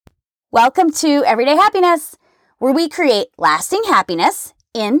Welcome to Everyday Happiness, where we create lasting happiness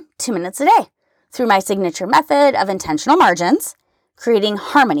in 2 minutes a day through my signature method of intentional margins, creating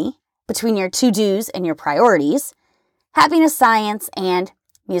harmony between your to-dos and your priorities, happiness science, and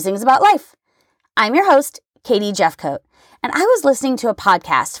musings about life. I'm your host, Katie Jeffcoat, and I was listening to a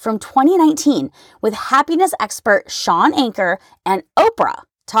podcast from 2019 with happiness expert Shawn Achor and Oprah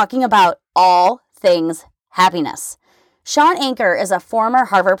talking about all things happiness. Shawn Achor is a former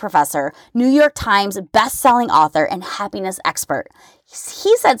Harvard professor, New York Times best-selling author, and happiness expert.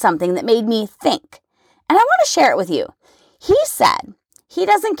 He said something that made me think, and I want to share it with you. He said, he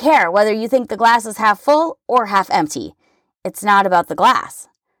doesn't care whether you think the glass is half full or half empty. It's not about the glass.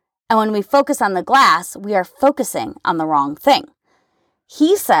 And when we focus on the glass, we are focusing on the wrong thing.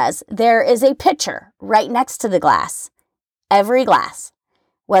 He says there is a pitcher right next to the glass. Every glass,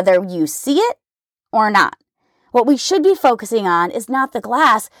 whether you see it or not. What we should be focusing on is not the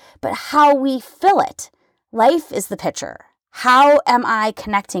glass, but how we fill it. Life is the pitcher. How am I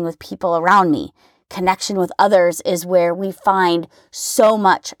connecting with people around me? Connection with others is where we find so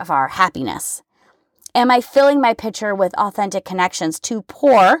much of our happiness. Am I filling my pitcher with authentic connections to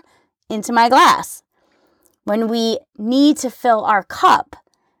pour into my glass? When we need to fill our cup,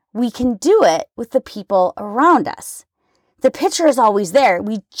 we can do it with the people around us. The pitcher is always there.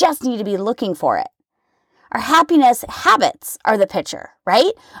 We just need to be looking for it. Our happiness habits are the pitcher,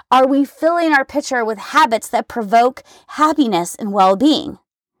 right? Are we filling our pitcher with habits that provoke happiness and well-being?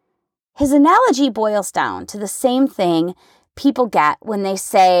 His analogy boils down to the same thing people get when they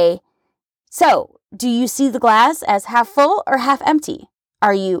say, so, do you see the glass as half full or half empty?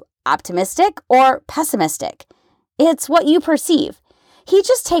 Are you optimistic or pessimistic? It's what you perceive. He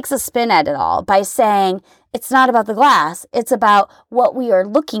just takes a spin at it all by saying, it's not about the glass, it's about what we are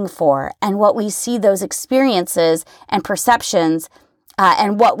looking for and what we see those experiences and perceptions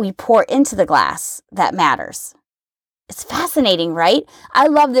and what we pour into the glass that matters. It's fascinating, right? I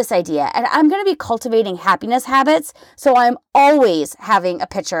love this idea, and I'm going to be cultivating happiness habits, so I'm always having a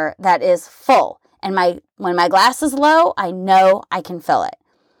pitcher that is full. And when my glass is low, I know I can fill it.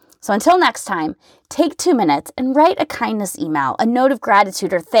 So until next time, take 2 minutes and write a kindness email, a note of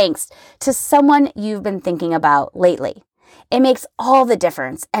gratitude or thanks to someone you've been thinking about lately. It makes all the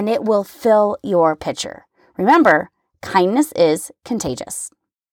difference, and it will fill your pitcher. Remember, kindness is contagious.